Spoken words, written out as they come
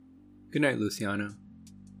Good night, Luciano.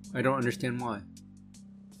 I don't understand why.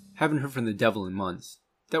 Haven't heard from the devil in months.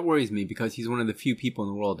 That worries me because he's one of the few people in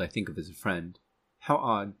the world I think of as a friend. How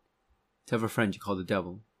odd to have a friend you call the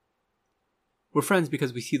devil. We're friends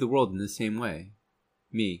because we see the world in the same way.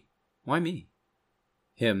 Me. Why me?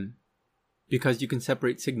 Him. Because you can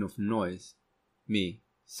separate signal from noise. Me.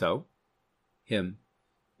 So? Him.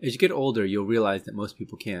 As you get older, you'll realize that most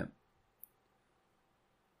people can't.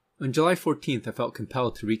 On July 14th, I felt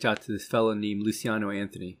compelled to reach out to this fellow named Luciano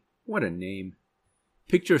Anthony. What a name.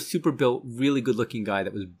 Picture a super built, really good looking guy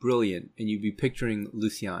that was brilliant, and you'd be picturing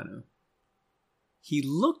Luciano. He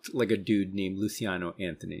looked like a dude named Luciano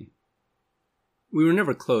Anthony. We were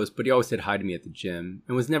never close, but he always said hi to me at the gym,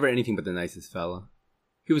 and was never anything but the nicest fella.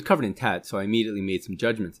 He was covered in tats, so I immediately made some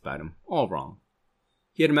judgments about him, all wrong.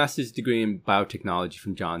 He had a master's degree in biotechnology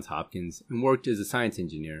from Johns Hopkins, and worked as a science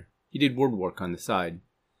engineer. He did word work on the side.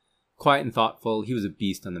 Quiet and thoughtful, he was a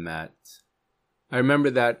beast on the mats. I remember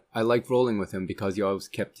that I liked rolling with him because he always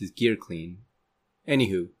kept his gear clean.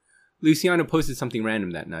 Anywho, Luciano posted something random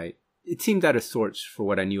that night. It seemed out of sorts for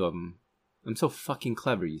what I knew of him. I'm so fucking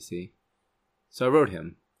clever, you see. So I wrote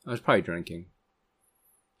him. I was probably drinking.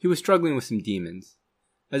 He was struggling with some demons.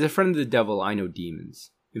 As a friend of the devil, I know demons.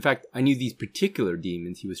 In fact, I knew these particular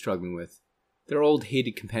demons he was struggling with. They're old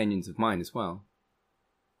hated companions of mine as well.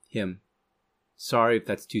 Him. Sorry if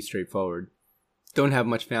that's too straightforward. Don't have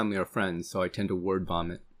much family or friends, so I tend to word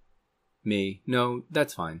vomit. Me. No,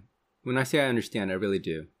 that's fine. When I say I understand, I really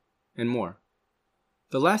do. And more.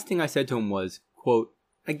 The last thing I said to him was, quote,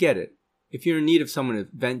 I get it. If you're in need of someone to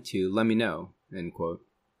vent to, let me know, end quote.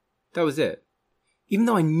 That was it. Even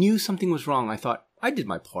though I knew something was wrong, I thought, I did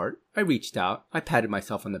my part. I reached out, I patted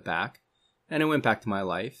myself on the back, and I went back to my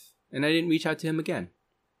life, and I didn't reach out to him again.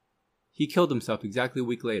 He killed himself exactly a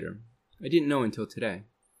week later. I didn't know until today.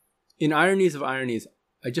 In ironies of ironies,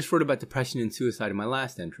 I just wrote about depression and suicide in my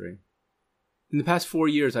last entry. In the past 4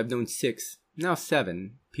 years, I've known 6, now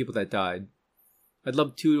 7, people that died. I'd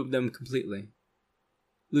loved 2 of them completely.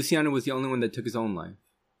 Luciano was the only one that took his own life.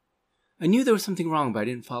 I knew there was something wrong, but I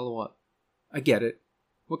didn't follow up. I get it.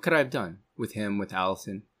 What could I have done? With him, with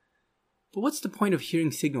Allison. But what's the point of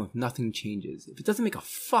hearing signal if nothing changes? If it doesn't make a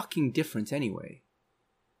fucking difference anyway?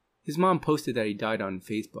 His mom posted that he died on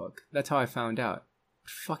Facebook. That's how I found out.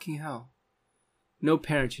 But fucking hell. No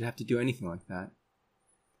parent should have to do anything like that.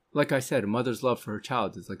 Like I said, a mother's love for her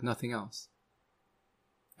child is like nothing else.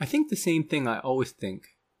 I think the same thing I always think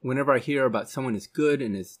whenever I hear about someone as good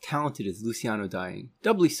and as talented as Luciano dying,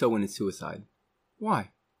 doubly so when it's suicide.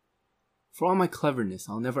 Why? For all my cleverness,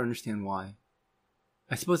 I'll never understand why.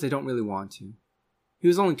 I suppose I don't really want to. He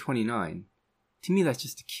was only 29. To me, that's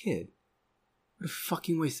just a kid. What a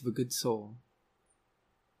fucking waste of a good soul.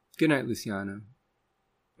 Good night, Luciano.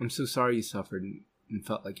 I'm so sorry you suffered and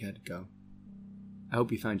felt like you had to go. I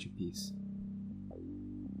hope you found your peace.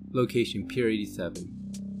 Location, Pier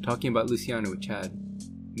 87. Talking about Luciano with Chad.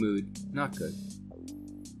 Mood, not good.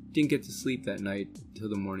 Didn't get to sleep that night until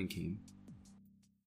the morning came.